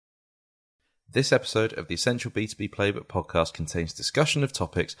This episode of the Essential B2B Playbook podcast contains discussion of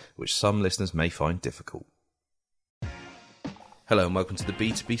topics which some listeners may find difficult. Hello and welcome to the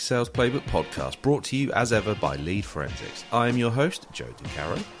B2B Sales Playbook podcast, brought to you as ever by Lead Forensics. I am your host, Joe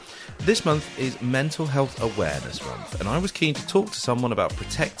DeCaro. This month is Mental Health Awareness Month, and I was keen to talk to someone about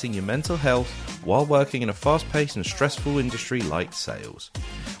protecting your mental health while working in a fast-paced and stressful industry like sales.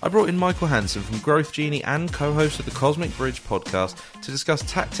 I brought in Michael Hanson from Growth Genie and co-host of the Cosmic Bridge podcast to discuss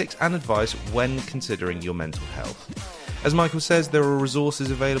tactics and advice when considering your mental health. As Michael says, there are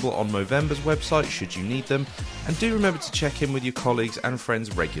resources available on Movember's website should you need them, and do remember to check in with your colleagues and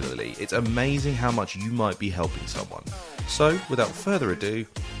friends regularly. It's amazing how much you might be helping someone. So, without further ado,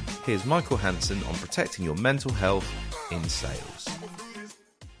 here's Michael Hanson on protecting your mental health in sales.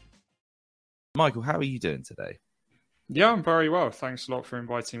 Michael, how are you doing today? Yeah, I'm very well. Thanks a lot for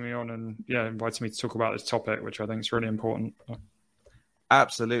inviting me on and inviting me to talk about this topic, which I think is really important.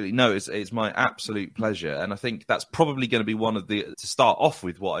 Absolutely. No, it's my absolute pleasure. And I think that's probably going to be one of the, to start off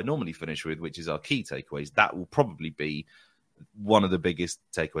with what I normally finish with, which is our key takeaways. That will probably be one of the biggest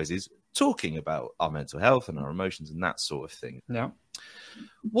takeaways, is talking about our mental health and our emotions and that sort of thing. Yeah.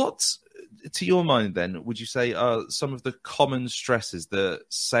 What, to your mind then, would you say are some of the common stresses that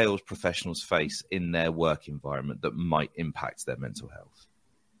sales professionals face in their work environment that might impact their mental health?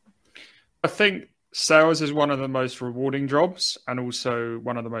 I think sales is one of the most rewarding jobs and also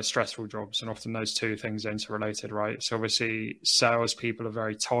one of the most stressful jobs. And often those two things are interrelated, right? So obviously sales people are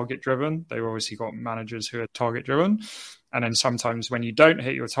very target driven. They've obviously got managers who are target driven. And then sometimes when you don't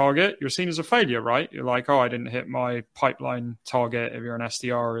hit your target, you're seen as a failure, right? You're like, oh, I didn't hit my pipeline target. If you're an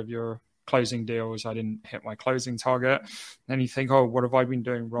SDR, if you're closing deals, I didn't hit my closing target. Then you think, oh, what have I been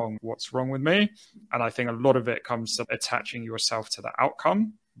doing wrong? What's wrong with me? And I think a lot of it comes to attaching yourself to the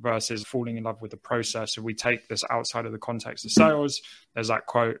outcome versus falling in love with the process. If we take this outside of the context of sales, there's that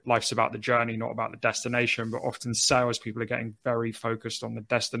quote, life's about the journey, not about the destination. But often sales people are getting very focused on the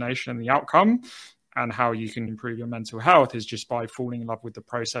destination and the outcome. And how you can improve your mental health is just by falling in love with the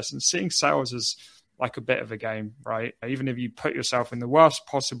process and seeing sales as like a bit of a game, right? Even if you put yourself in the worst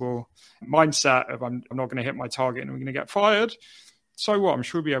possible mindset of I'm not going to hit my target and I'm going to get fired, so what? I'm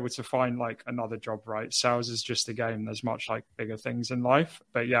sure we'll be able to find like another job, right? Sales is just a game. There's much like bigger things in life.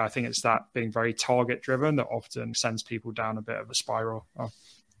 But yeah, I think it's that being very target driven that often sends people down a bit of a spiral.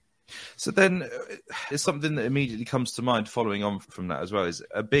 So then it's something that immediately comes to mind following on from that as well, is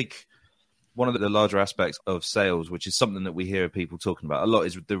one of the larger aspects of sales, which is something that we hear people talking about a lot,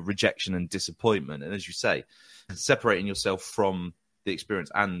 is the rejection and disappointment. And as you say, separating yourself from the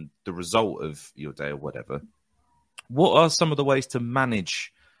experience and the result of your day or whatever. What are some of the ways to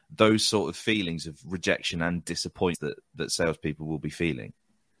manage those sort of feelings of rejection and disappointment that salespeople will be feeling?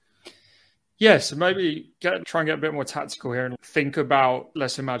 Yeah, so maybe try and get a bit more tactical here and think about,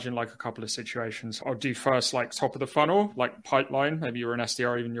 let's imagine like a couple of situations. I'll do first like top of the funnel, like pipeline. Maybe you're an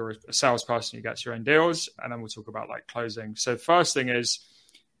SDR, even you're a salesperson, you get your own deals, and then we'll talk about like closing. So first thing is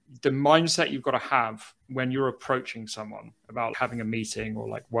the mindset you've got to have when you're approaching someone about having a meeting or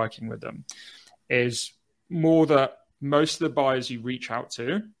like working with them is more that most of the buyers you reach out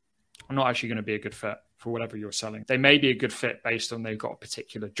to are not actually going to be a good fit for whatever you're selling. They may be a good fit based on they've got a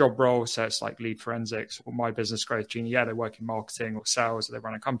particular job role. So it's like Lead Forensics or my business, Growth Genie. Yeah, they work in marketing or sales, or they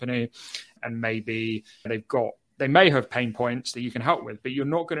run a company, and maybe they may have pain points that you can help with, but you're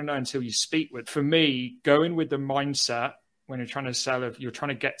not going to know until you speak with. For me, going with the mindset when you're trying to sell, if you're trying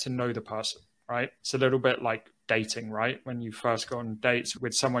to get to know the person, right? It's a little bit like dating, right? When you first go on dates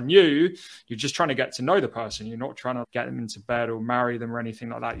with someone new, you're just trying to get to know the person. You're not trying to get them into bed or marry them or anything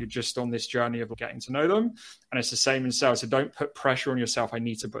like that. You're just on this journey of getting to know them. And it's the same in sales. So don't put pressure on yourself. I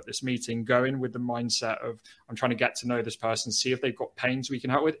need to book this meeting. Go in with the mindset of I'm trying to get to know this person, see if they've got pains we can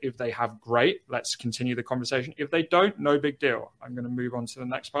help with. If they have, great. Let's continue the conversation. If they don't, no big deal. I'm going to move on to the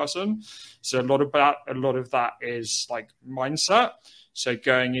next person. So a lot of that is like mindset. So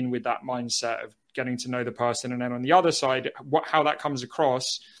going in with that mindset of getting to know the person. And then on the other side, how that comes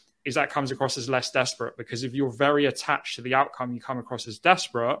across is that comes across as less desperate, because if you're very attached to the outcome, you come across as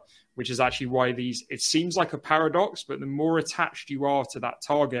desperate, which is actually why it seems like a paradox, but the more attached you are to that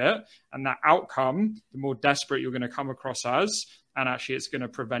target and that outcome, the more desperate you're going to come across as. And actually, it's going to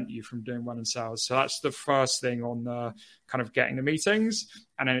prevent you from doing well in sales. So that's the first thing on the kind of getting the meetings.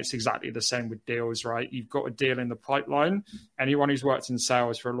 And then it's exactly the same with deals, right? You've got a deal in the pipeline. Anyone who's worked in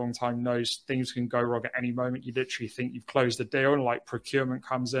sales for a long time knows things can go wrong at any moment. You literally think you've closed the deal and like procurement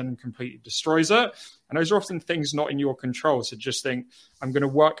comes in and completely destroys it. And those are often things not in your control. So just think, I'm going to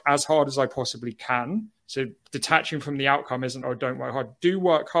work as hard as I possibly can. So detaching from the outcome isn't, oh, don't work hard. Do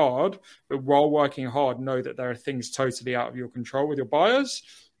work hard, but while working hard, know that there are things totally out of your control with your buyers.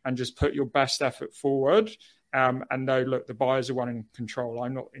 and just put your best effort forward. And know, look, the buyers are one in control.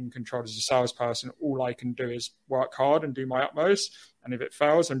 I'm not in control as a salesperson. All I can do is work hard and do my utmost. And if it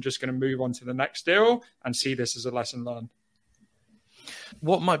fails, I'm just going to move on to the next deal and see this as a lesson learned.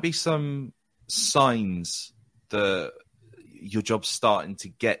 What might be some signs that your job's starting to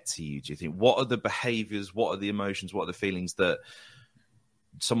get to you, do you think? What are the behaviors, what are the emotions, what are the feelings that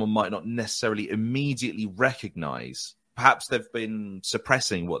someone might not necessarily immediately recognize? Perhaps they've been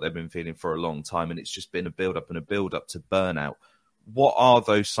suppressing what they've been feeling for a long time, and it's just been a build-up to burnout. What are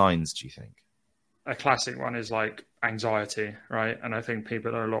those signs, do you think? A classic one is like anxiety, right? And I think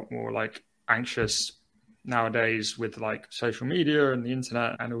people are a lot more like anxious nowadays with like social media and the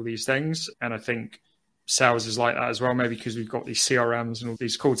internet and all these things. And I think sales is like that as well, maybe because we've got these CRMs and all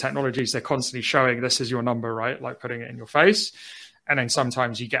these cool technologies. They're constantly showing this is your number, right? Like putting it in your face. And then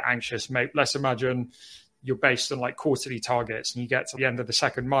sometimes you get anxious. Let's imagine you're based on like quarterly targets and you get to the end of the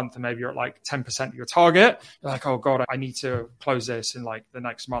second month and maybe you're at like 10% of your target. You're like, oh God, I need to close this in like the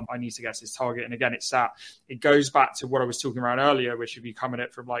next month. I need to get to this target. And again, it goes back to what I was talking about earlier, which would be coming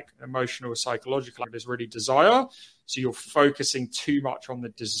at from like emotional, psychological, like there's really desire. So you're focusing too much on the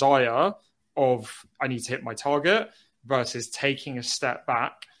desire of I need to hit my target versus taking a step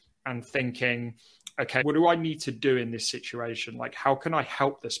back and thinking, okay, what do I need to do in this situation? Like, how can I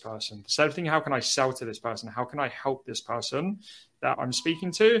help this person? Instead of thinking, how can I sell to this person? How can I help this person that I'm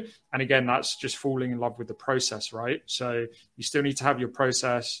speaking to? And again, that's just falling in love with the process, right? So you still need to have your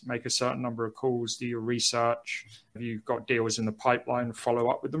process, make a certain number of calls, do your research. If you've got deals in the pipeline, follow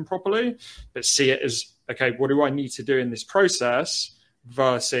up with them properly, but see it as, okay, what do I need to do in this process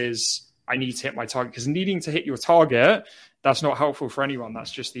versus I need to hit my target? Because needing to hit your target, that's not helpful for anyone.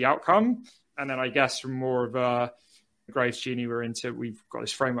 That's just the outcome. And then I guess from more of a Grace Genie we've got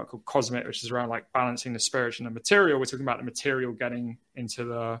this framework called Cosmic, which is around like balancing the spiritual and the material. We're talking about the material getting into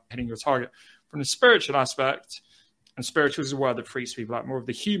the hitting your target. From the spiritual aspect, and spiritual is a word that freaks people out, more of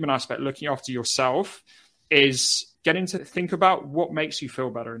the human aspect, looking after yourself, is getting to think about what makes you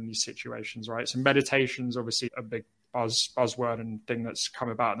feel better in these situations, right? So meditation's obviously a big buzzword and thing that's come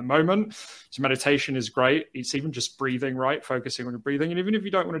about at the moment. So meditation is great. It's even just breathing, right? Focusing on your breathing. And even if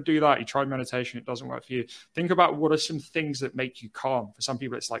you don't want to do that, you try meditation, it doesn't work for you. Think about what are some things that make you calm. For some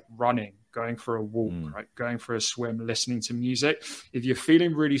people, it's like running, going for a walk, right? Going for a swim, listening to music. If you're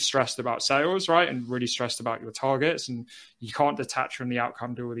feeling really stressed about sales, right? And really stressed about your targets and you can't detach from the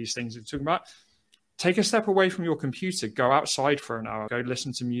outcome, do all these things we're talking about, take a step away from your computer, go outside for an hour, go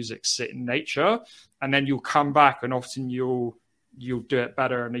listen to music, sit in nature, and then you'll come back and often you'll do it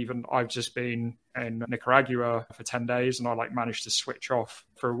better. And even I've just been in Nicaragua for 10 days and I like managed to switch off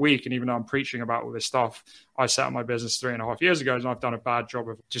for a week. And even though I'm preaching about all this stuff, I set up my business 3.5 years ago and I've done a bad job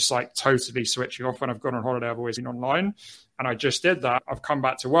of just like totally switching off. When I've gone on holiday, I've always been online. And I just did that. I've come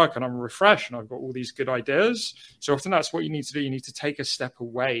back to work and I'm refreshed and I've got all these good ideas. So often that's what you need to do. You need to take a step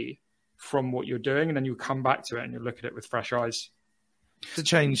away from what you're doing, and then you come back to it and you look at it with fresh eyes. To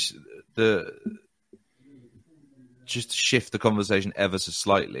change just to shift the conversation ever so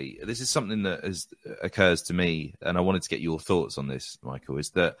slightly, this is something that occurs to me, and I wanted to get your thoughts on this, Michael, is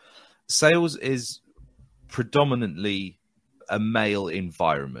that sales is predominantly a male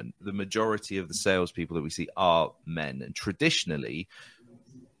environment. The majority of the salespeople that we see are men, and traditionally,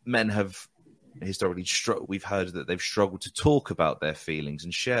 men have historically we've heard that they've struggled to talk about their feelings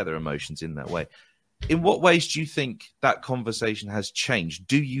and share their emotions in that way. In what ways do you think that conversation has changed?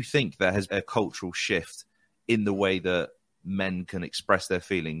 Do you think there has been a cultural shift in the way that men can express their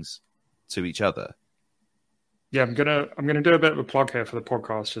feelings to each other? Yeah, I'm gonna do a bit of a plug here for the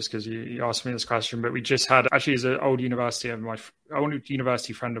podcast just because you asked me this question. But we just had actually is an old university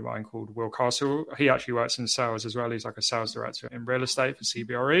friend of mine called Will Castle. He actually works in sales as well. He's like a sales director in real estate for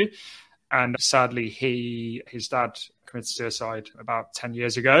CBRE. And sadly, his dad committed suicide about 10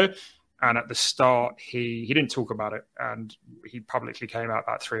 years ago. And at the start, he didn't talk about it. And he publicly came out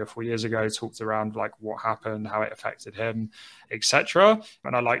about 3 or 4 years ago, talked around like what happened, how it affected him, etc.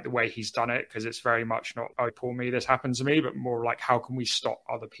 And I like the way he's done it because it's very much not, oh, poor me, this happened to me, but more like, how can we stop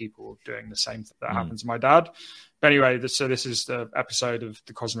other people doing the same thing that happened to my dad? But anyway, so this is the episode of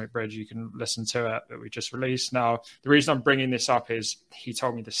The Cosmic Bridge. You can listen to it that we just released. Now, the reason I'm bringing this up is he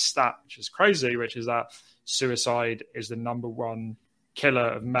told me the stat, which is crazy, which is that suicide is the number one killer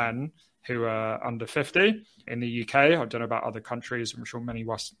of men who are under 50 in the UK. I don't know about other countries. I'm sure many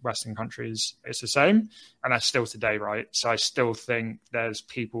Western countries it's the same. And that's still today, right? So I still think there's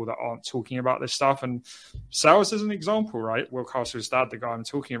people that aren't talking about this stuff. And sales is an example, right? Will Castle's dad, the guy I'm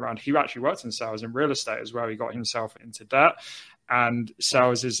talking about, he actually worked in sales and real estate as well. He got himself into debt. And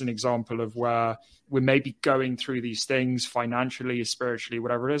sales is an example of where we're maybe going through these things financially, spiritually,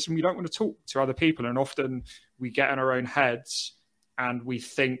 whatever it is, and we don't want to talk to other people. And often we get in our own heads and we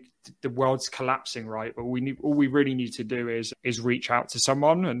think the world's collapsing, right? But all we really need to do is reach out to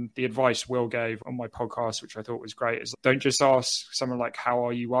someone. And the advice Will gave on my podcast, which I thought was great, is don't just ask someone like, how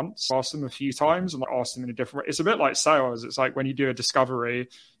are you once? Ask them a few times and ask them in a different way. It's a bit like sales. It's like when you do a discovery,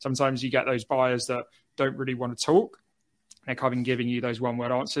 sometimes you get those buyers that don't really want to talk. They're kind of giving you those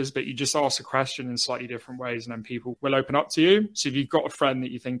one-word answers, but you just ask a question in slightly different ways, and then people will open up to you. So if you've got a friend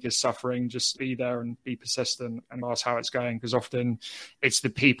that you think is suffering, just be there and be persistent and ask how it's going, because often it's the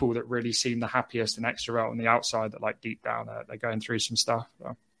people that really seem the happiest and extrovert on the outside that, like, deep down they're going through some stuff.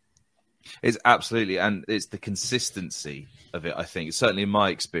 So. It's absolutely, and it's the consistency of it, I think. Certainly in my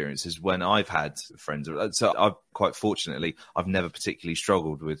experience is when I've had friends. So I've never particularly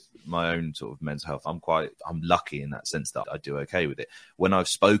struggled with my own sort of mental health. I'm lucky in that sense that I do okay with it. When I've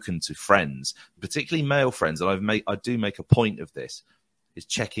spoken to friends, particularly male friends, and I do make a point of this, is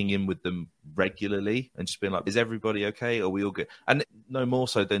checking in with them regularly and just being like, is everybody okay? Are we all good? And no more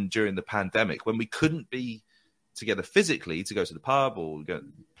so than during the pandemic when we couldn't be together physically to go to the pub or go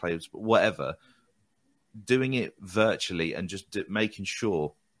play whatever, doing it virtually and just making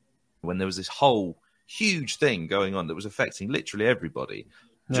sure when there was this whole huge thing going on that was affecting literally everybody,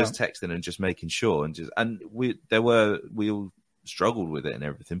 just texting and just making sure we all struggled with it and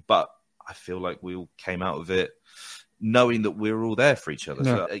everything, but I feel like we all came out of it knowing that we're all there for each other.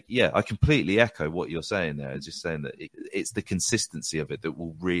 So I completely echo what you're saying there. Just saying that it's the consistency of it that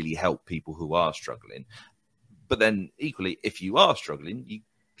will really help people who are struggling. But then equally, if you are struggling, you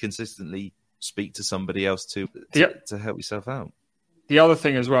consistently speak to somebody else to help yourself out. The other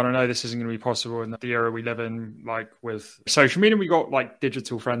thing as well, I know this isn't going to be possible in the era we live in, like with social media, we got like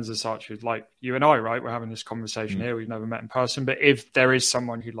digital friends as such, like you and I, right? We're having this conversation here. We've never met in person. But if there is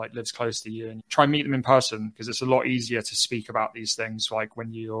someone who like lives close to you, and try and meet them in person, because it's a lot easier to speak about these things like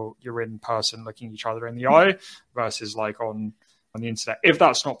when you're in person looking each other in the eye versus like on the internet. If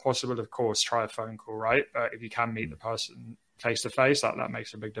that's not possible, of course, try a phone call, right? If you can meet the person face to face, that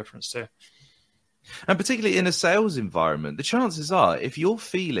makes a big difference too. And particularly in a sales environment, the chances are if you're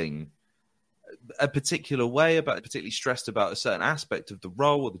feeling a particular way particularly stressed about a certain aspect of the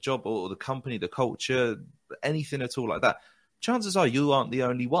role or the job or the company, the culture, anything at all like that, chances are you aren't the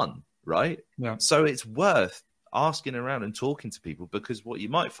only one, right? Yeah. So it's worth asking around and talking to people, because what you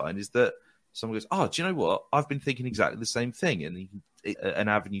might find is that someone goes, oh, do you know what? I've been thinking exactly the same thing. And an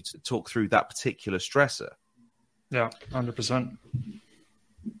avenue to talk through that particular stressor. Yeah, 100%.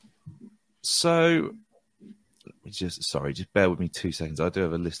 So, just bear with me 2 seconds. I do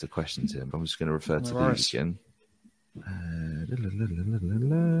have a list of questions here. I'm just going to refer to these again.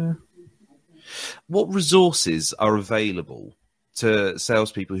 What resources are available to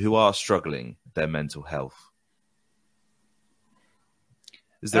salespeople who are struggling their mental health?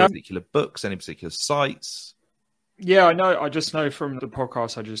 Is there particular books, any particular sites? Yeah, I know. I just know from the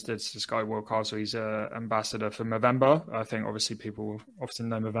podcast I just did, this guy, Will Castle, he's an ambassador for Movember. I think obviously people often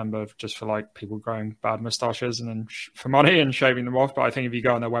know Movember just for like people growing bad moustaches and then for money and shaving them off. But I think if you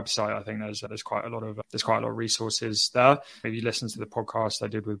go on their website, I think there's quite a lot of resources there. If you listen to the podcast I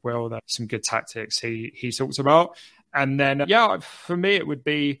did with Will, there's some good tactics he talks about. And then, for me, it would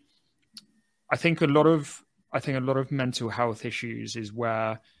be, I think a lot of mental health issues is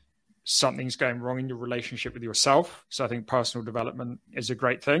where something's going wrong in your relationship with yourself. So I think personal development is a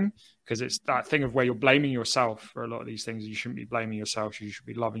great thing, because it's that thing of where you're blaming yourself for a lot of these things. You shouldn't be blaming yourself. You should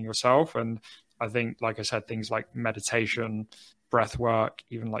be loving yourself. And I think, like I said, things like meditation, breath work,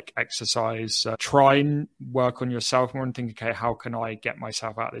 even like exercise, try and work on yourself more and think, okay, how can I get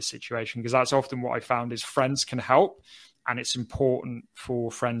myself out of this situation? Because that's often what I found is friends can help. And it's important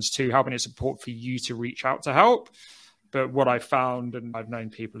for friends to help, and it's important for you to reach out to help. But what I found, and I've known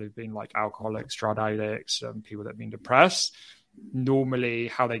people who've been like alcoholics, drug addicts, people that have been depressed, normally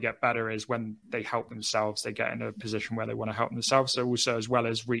how they get better is when they help themselves. They get in a position where they want to help themselves. So also, as well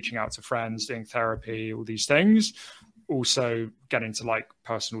as reaching out to friends, doing therapy, all these things, also get into like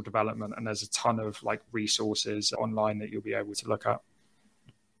personal development. And there's a ton of like resources online that you'll be able to look at.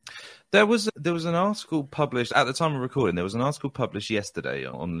 There was an article published at the time of recording. There was an article published yesterday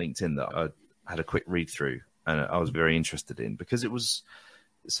on LinkedIn that I had a quick read through, and I was very interested in, because it was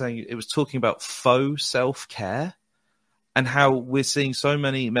talking about faux self-care and how we're seeing so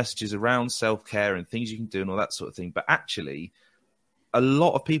many messages around self-care and things you can do and all that sort of thing. But actually, a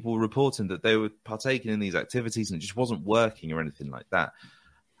lot of people were reporting that they were partaking in these activities and it just wasn't working or anything like that.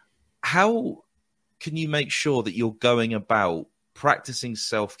 How can you make sure that you're going about practicing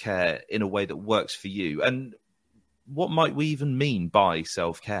self-care in a way that works for you? And what might we even mean by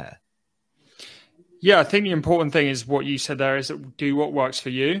self-care? Yeah, I think the important thing is what you said there is that do what works for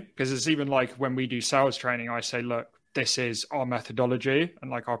you. Because it's even like when we do sales training, I say, look, this is our methodology and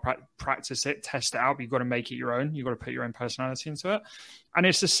like I'll practice it, test it out. But you've got to make it your own. You've got to put your own personality into it. And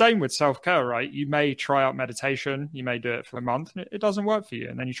it's the same with self-care, right? You may try out meditation. You may do it for a month and it doesn't work for you.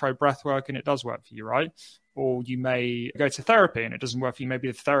 And then you try breath work and it does work for you, right? Or you may go to therapy and it doesn't work for you. Maybe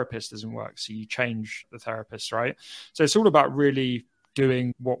the therapist doesn't work. So you change the therapist, right? So it's all about really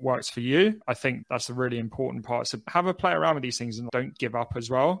doing what works for you. I think that's the really important part. So have a play around with these things and don't give up as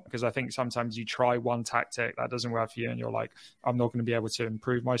well. Because I think sometimes you try one tactic that doesn't work for you and you're like, I'm not going to be able to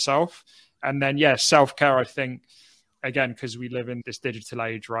improve myself. And then, yeah, self-care, I think, again, because we live in this digital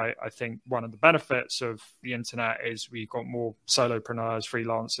age, right? I think one of the benefits of the internet is we've got more solopreneurs,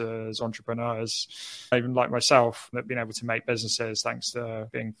 freelancers, entrepreneurs, even like myself, that have been able to make businesses thanks to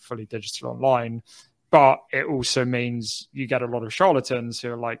being fully digital online. But it also means you get a lot of charlatans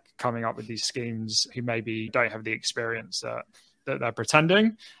who are like coming up with these schemes who maybe don't have the experience that they're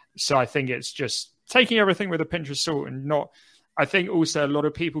pretending. So I think it's just taking everything with a pinch of salt and not, I think also a lot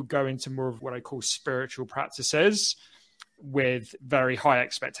of people go into more of what I call spiritual practices with very high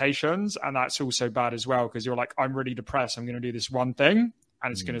expectations. And that's also bad as well, because you're like, I'm really depressed. I'm going to do this one thing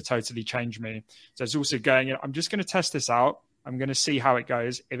and it's going to totally change me. So it's also going, I'm just going to test this out. I'm going to see how it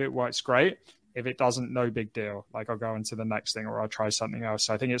goes. If it works, great. If it doesn't, no big deal. Like I'll go into the next thing or I'll try something else.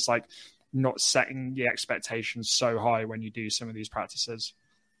 So I think it's like not setting the expectations so high when you do some of these practices.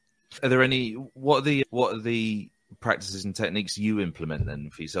 Are there any, what are the practices and techniques you implement then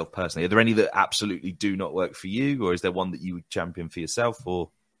for yourself personally? Are there any that absolutely do not work for you, or is there one that you would champion for yourself? Or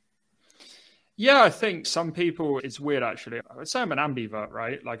yeah, I think some people, it's weird actually. I would say I'm an ambivert,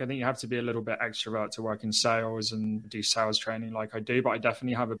 right? Like I think you have to be a little bit extrovert to work in sales and do sales training like I do, but I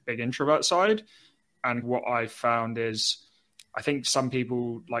definitely have a big introvert side. And what I found is, I think some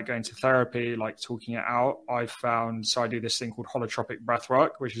people like going to therapy, like talking it out. I found, so I do this thing called holotropic breath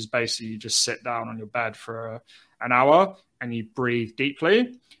work, which is basically you just sit down on your bed for an hour and you breathe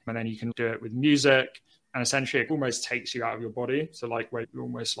deeply. And then you can do it with music. And essentially it almost takes you out of your body. So like where you're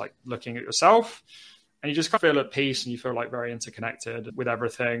almost like looking at yourself and you just kind of feel at peace and you feel like very interconnected with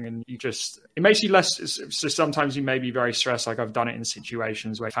everything. And you just, it makes you less, so sometimes you may be very stressed. Like I've done it in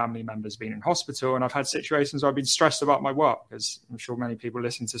situations where family members been in hospital, and I've had situations where I've been stressed about my work, because I'm sure many people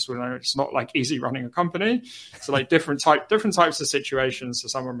listening to this will know it's not like easy running a company. So like different types of situations. So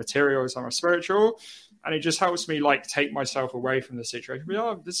some are material, some are spiritual. And it just helps me like take myself away from the situation. But,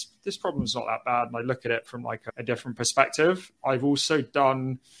 oh, this problem's not that bad. And I look at it from like a different perspective. I've also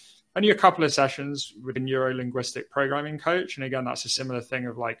done only a couple of sessions with a neuro-linguistic programming coach. And again, that's a similar thing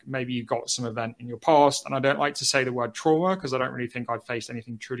of like, maybe you got some event in your past. And I don't like to say the word trauma because I don't really think I've faced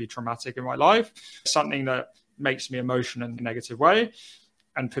anything truly traumatic in my life. Something that makes me emotional in a negative way.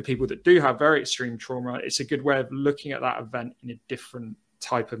 And for people that do have very extreme trauma, it's a good way of looking at that event in a different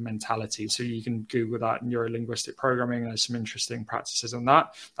type of mentality. So you can Google that, neuro-linguistic programming. There's some interesting practices on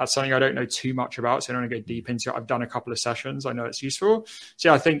that. That's something I don't know too much about, so I don't want to go deep into it. I've done a couple of sessions. I know it's useful. So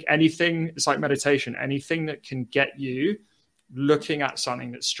yeah, I think anything, it's like meditation, anything that can get you looking at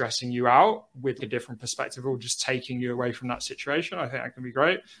something that's stressing you out with a different perspective or just taking you away from that situation, I think that can be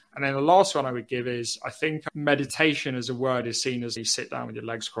great. And then the last one I would give is, I think meditation as a word is seen as you sit down with your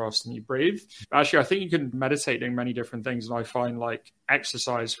legs crossed and you breathe. But actually, I think you can meditate doing many different things. And I find like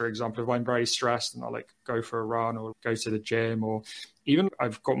exercise, for example, if I'm very stressed and I like go for a run or go to the gym, or even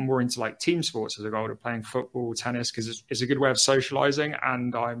I've gotten more into like team sports as I got older, playing football, tennis, because it's a good way of socializing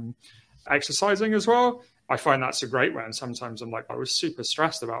and I'm exercising as well. I find that's a great way. And sometimes I'm like, I was super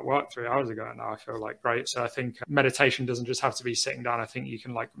stressed about work 3 hours ago and now I feel like great. So I think meditation doesn't just have to be sitting down. I think you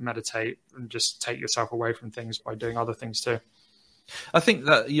can like meditate and just take yourself away from things by doing other things too. I think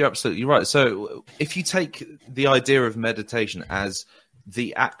that you're absolutely right. So if you take the idea of meditation as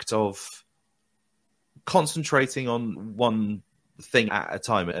the act of concentrating on one thing at a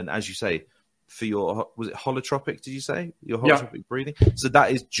time, and as you say, for your, was it holotropic, did you say? Your holotropic breathing? So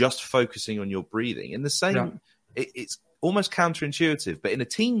that is just focusing on your breathing. In the same, it's almost counterintuitive, but in a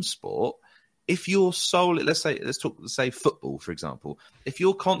team sport, if you're solely, let's say football, for example, if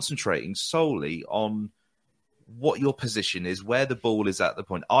you're concentrating solely on what your position is, where the ball is at the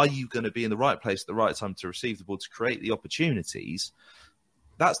point, are you going to be in the right place at the right time to receive the ball, to create the opportunities?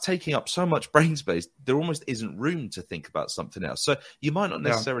 That's taking up so much brain space, there almost isn't room to think about something else. So you might not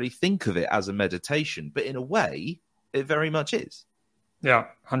necessarily think of it as a meditation, but in a way, it very much is. Yeah,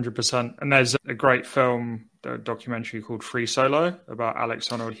 100%. And there's a great film, a documentary called Free Solo about Alex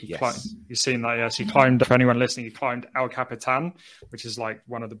Honnold. Yes. You've seen that, yes. He climbed, for anyone listening, he climbed El Capitan, which is like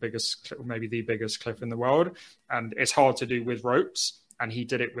one of the biggest, maybe the biggest cliff in the world. And it's hard to do with ropes. And he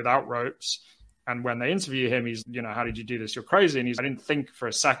did it without ropes. And when they interview him, he's, how did you do this? You're crazy. And I didn't think for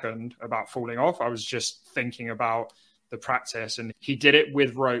a second about falling off. I was just thinking about the practice. And he did it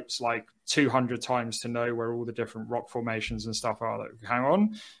with ropes like 200 times to know where all the different rock formations and stuff are that hang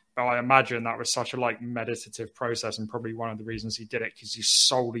on. But I imagine that was such a meditative process, and probably one of the reasons he did it, because he's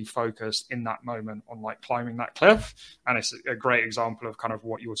solely focused in that moment on climbing that cliff. And it's a great example of kind of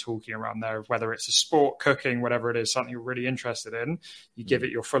what you're talking around there, of whether it's a sport, cooking, whatever it is, something you're really interested in, you give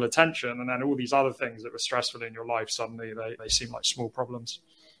it your full attention, and then all these other things that were stressful in your life, suddenly they seem like small problems.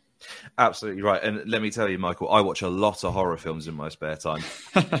 Absolutely right. And let me tell you, Michael, I watch a lot of horror films in my spare time.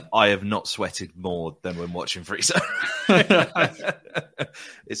 I have not sweated more than when watching Freezer.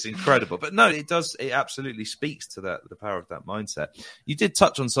 It's incredible. But no, it absolutely speaks to the power of that mindset. You did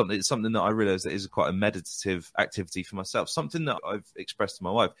touch on something that I realized that is quite a meditative activity for myself. Something that I've expressed to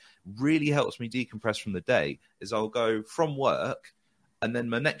my wife really helps me decompress from the day is I'll go from work, and then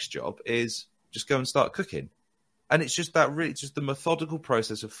my next job is just go and start cooking. And it's just just the methodical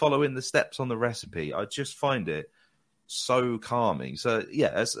process of following the steps on the recipe. I just find it so calming. So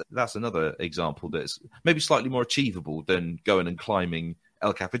yeah, that's another example that's maybe slightly more achievable than going and climbing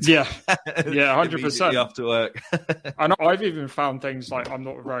El Capitan. Yeah, 100%. After work. I know I've even found things like I'm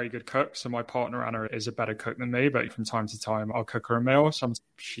not a very good cook, so my partner Anna is a better cook than me. But from time to time, I'll cook her a meal. Sometimes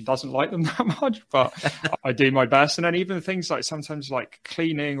she doesn't like them that much, but I do my best. And then even things like sometimes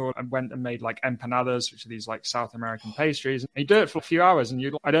cleaning, or I went and made empanadas, which are these South American pastries. And you do it for a few hours, and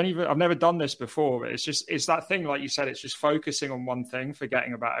I've never done this before, but it's that thing, like you said, it's just focusing on one thing,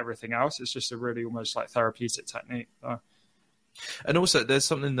 forgetting about everything else. It's just a really almost therapeutic technique. And also, there's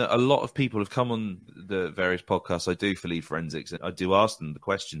something that a lot of people have come on the various podcasts I do for Lead Forensics, and I do ask them the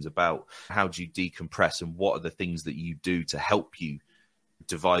questions about how do you decompress and what are the things that you do to help you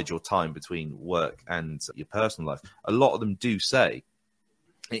divide your time between work and your personal life. A lot of them do say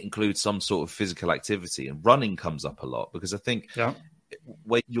it includes some sort of physical activity, and running comes up a lot because I think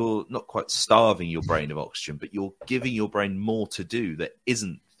when you're not quite starving your brain of oxygen, but you're giving your brain more to do that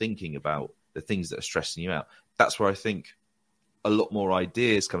isn't thinking about the things that are stressing you out. That's where I think a lot more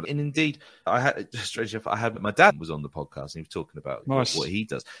ideas come. And indeed, I had my dad was on the podcast and he was talking about what he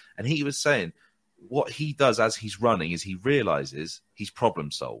does. And he was saying what he does as he's running is he realizes he's problem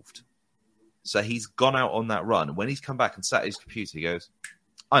solved. So he's gone out on that run. And when he's come back and sat at his computer, he goes,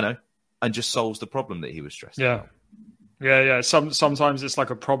 I know, and just solves the problem that he was stressed about. Yeah. Sometimes it's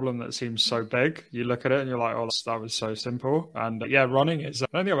a problem that seems so big. You look at it and you're like, oh, that was so simple. And running is, I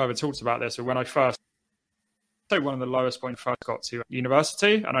don't think I've ever talked about this, but when I first, one of the lowest points I got to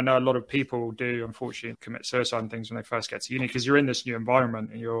university, and I know a lot of people do unfortunately commit suicide and things when they first get to uni, because you're in this new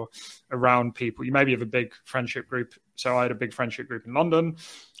environment and you're around people. You maybe have a big friendship group. So I had a big friendship group in London.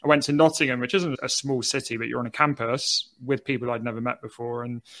 I went to Nottingham, which isn't a small city, but you're on a campus with people I'd never met before,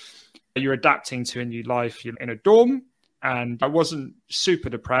 and you're adapting to a new life. You're in a dorm, and I wasn't super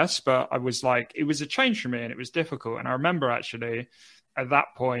depressed, but I was it was a change for me and it was difficult. And I remember actually at that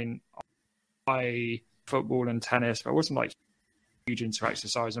point, football and tennis, but I wasn't huge into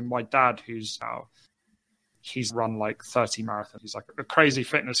exercise. And my dad, he's run 30 marathons. He's a crazy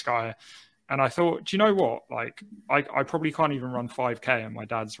fitness guy. And I thought, do you know what? I probably can't even run 5K, and my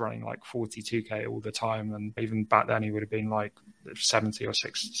dad's running 42K all the time. And even back then, he would have been 70 or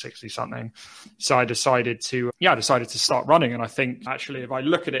 60 something. So I decided to start running. And I think actually, if I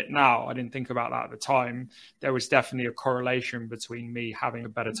look at it now, I didn't think about that at the time. There was definitely a correlation between me having a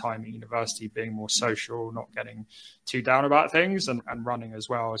better time at university, being more social, not getting too down about things, and running as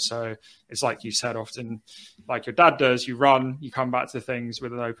well. So it's like you said, often like your dad does, you run, you come back to things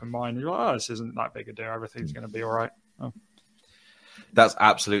with an open mind. And you're like, oh, this isn't that big a deal. Everything's going to be all right. Oh. That's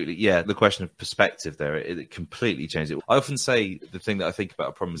absolutely, the question of perspective there, it completely changed it. I often say the thing that I think about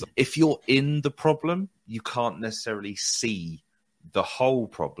a problem is if you're in the problem, you can't necessarily see the whole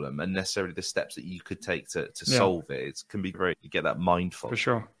problem and necessarily the steps that you could take to solve it. It can be great to get that mindful. For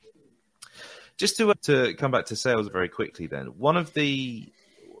sure. Just to come back to sales very quickly then, one of the,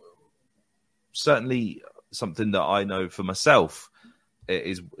 certainly something that I know for myself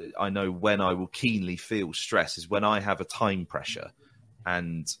is I know when I will keenly feel stress is when I have a time pressure.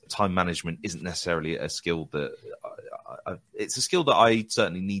 And time management isn't necessarily a skill that it's a skill that I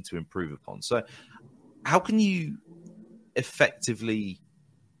certainly need to improve upon. So how can you effectively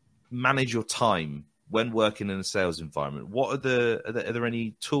manage your time when working in a sales environment? What are there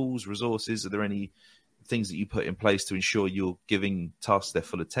any tools, resources? Are there any things that you put in place to ensure you're giving tasks their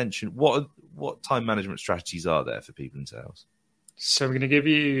full attention? What time management strategies are there for people in sales? So I'm going to give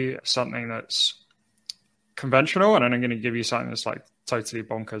you something that's conventional, and then I'm going to give you something that's like totally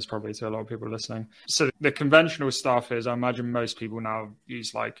bonkers probably to a lot of people listening. So the conventional stuff is, I imagine most people now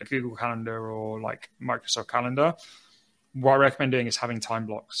use like a Google Calendar or like Microsoft Calendar. What I recommend doing is having time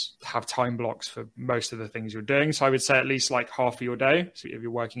blocks. Have time blocks for most of the things you're doing. So I would say at least like half of your day. So if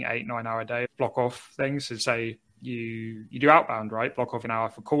you're working 8-9 hour day, block off things. So say you do outbound, right? Block off an hour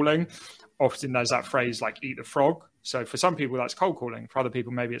for calling. Often there's that phrase like eat the frog. So for some people, that's cold calling. For other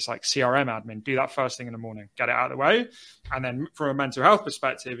people, maybe it's like CRM admin. Do that first thing in the morning, get it out of the way. And then from a mental health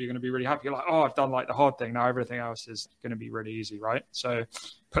perspective, you're going to be really happy. You're like, oh, I've done like the hard thing. Now everything else is going to be really easy, right? So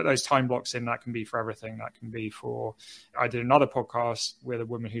put those time blocks in. That can be for everything. That can be for, I did another podcast with a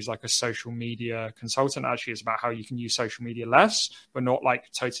woman who's like a social media consultant. Actually, it's about how you can use social media less, but not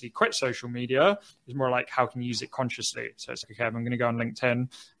like totally quit social media. It's more like how can you use it consciously. So it's like, okay, I'm going to go on LinkedIn.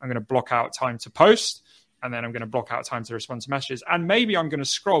 I'm going to block out time to post. And then I'm going to block out time to respond to messages. And maybe I'm going to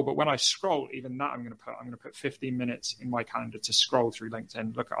scroll, but when I scroll, even that I'm going to put 15 minutes in my calendar to scroll through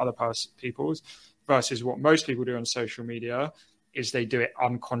LinkedIn, look at other people's, versus what most people do on social media is they do it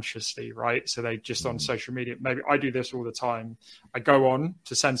unconsciously, right? So they just on social media, maybe I do this all the time. I go on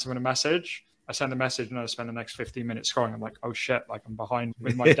to send someone a message. I send a message and I spend the next 15 minutes scrolling. I'm like, oh shit, like I'm behind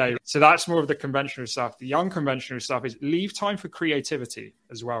with my day. So that's more of the conventional stuff. The unconventional stuff is leave time for creativity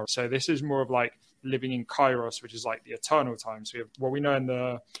as well. So this is more of like living in Kairos, which is like the eternal time. So we have what we know in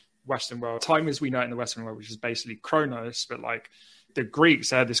the Western world, time as we know it in the Western world, which is basically Chronos, but like the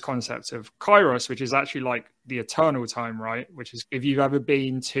Greeks had this concept of Kairos, which is actually like the eternal time, right? Which is if you've ever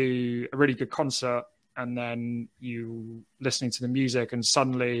been to a really good concert and then you listening to the music and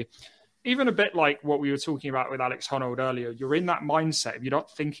suddenly, even a bit like what we were talking about with Alex Honnold earlier, you're in that mindset. If you're not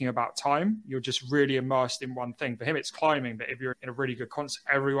thinking about time, you're just really immersed in one thing. For him, it's climbing. But if you're in a really good concert,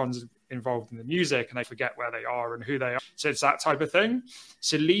 everyone's involved in the music and they forget where they are and who they are. So it's that type of thing.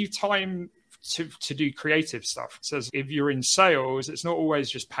 So leave time to do creative stuff. So if you're in sales, it's not always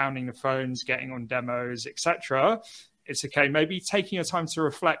just pounding the phones, getting on demos, etc. It's okay, maybe taking your time to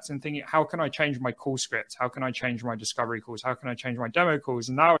reflect and thinking, how can I change my call script? How can I change my discovery calls? How can I change my demo calls?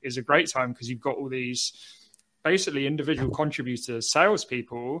 And now is a great time because you've got all these basically individual contributors,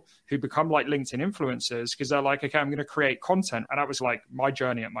 salespeople who become like LinkedIn influencers because they're like, okay, I'm going to create content. And that was like my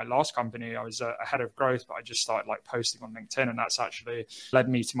journey at my last company. I was a head of growth, but I just started like posting on LinkedIn. And that's actually led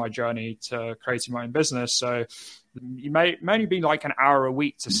me to my journey to creating my own business. So you may only be like an hour a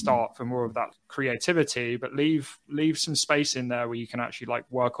week to start for more of that creativity, but leave some space in there where you can actually like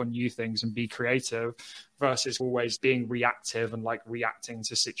work on new things and be creative versus always being reactive and like reacting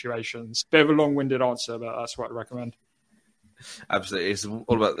to situations. Bit of a long-winded answer, but that's what I recommend. Absolutely. It's all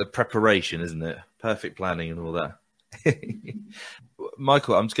about the preparation, isn't it? Perfect planning and all that.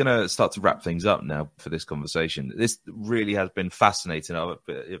 Michael, I'm just going to start to wrap things up now for this conversation. This really has been fascinating. I've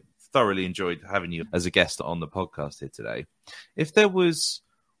thoroughly enjoyed having you as a guest on the podcast here today. If there was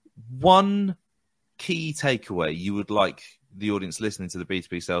one key takeaway you would like the audience listening to the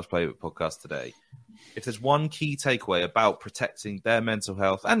B2B Sales Playbook podcast today, if there's one key takeaway about protecting their mental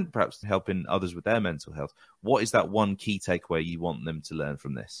health and perhaps helping others with their mental health, what is that one key takeaway you want them to learn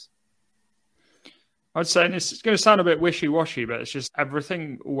from this? I'd say, and it's going to sound a bit wishy-washy, but it's just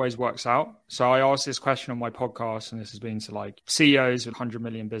everything always works out. So I asked this question on my podcast, and this has been to like CEOs with 100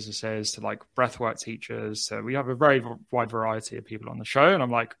 million businesses, to like breathwork teachers. So we have a very wide variety of people on the show. And I'm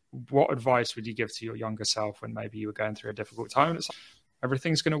like, what advice would you give to your younger self when maybe you were going through a difficult time? And it's like,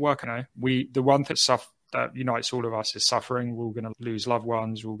 everything's going to work. The one that unites all of us is suffering. We're all going to lose loved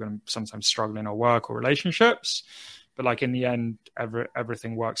ones. We're all going to sometimes struggle in our work or relationships. But like in the end,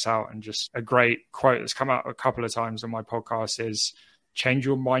 everything works out. And just a great quote that's come out a couple of times on my podcast is change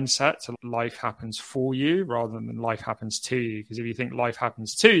your mindset to life happens for you rather than life happens to you. Because if you think life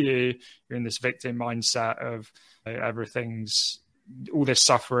happens to you, you're in this victim mindset of everything's all this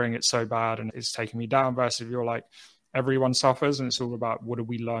suffering. It's so bad and it's taking me down. Versus if you're like, everyone suffers and it's all about what do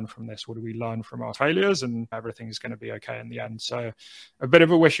we learn from this? What do we learn from our failures? And everything is going to be okay in the end. So a bit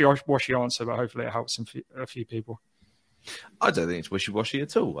of a wishy-washy answer, but hopefully it helps a few people. I don't think it's wishy-washy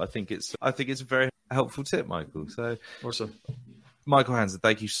at all. I think it's a very helpful tip, Michael. So awesome. Michael Hanson,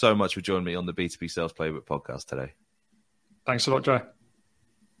 thank you so much for joining me on the B2B Sales Playbook podcast today. Thanks a lot, Joe.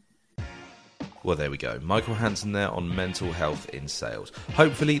 Well, there we go. Michael Hanson there on mental health in sales.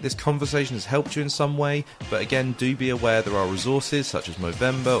 Hopefully this conversation has helped you in some way, but again, do be aware there are resources such as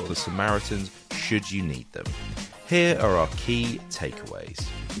Movember or the Samaritans should you need them. Here are our key takeaways.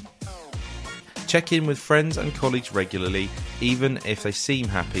 Check in with friends and colleagues regularly, even if they seem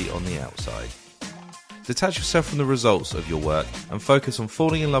happy on the outside. Detach yourself from the results of your work and focus on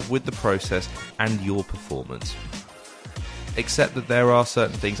falling in love with the process and your performance. Accept that there are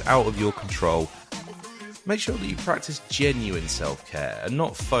certain things out of your control. Make sure that you practice genuine self-care and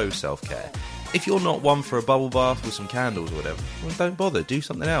not faux self-care. If you're not one for a bubble bath with some candles or whatever, well, don't bother, do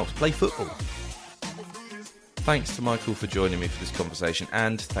something else, play football. Thanks to Michael for joining me for this conversation,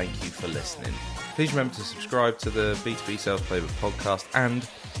 and thank you for listening. Please remember to subscribe to the B2B Sales Playbook podcast and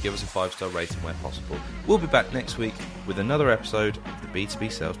give us a 5-star rating where possible. We'll be back next week with another episode of the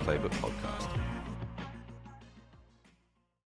B2B Sales Playbook podcast.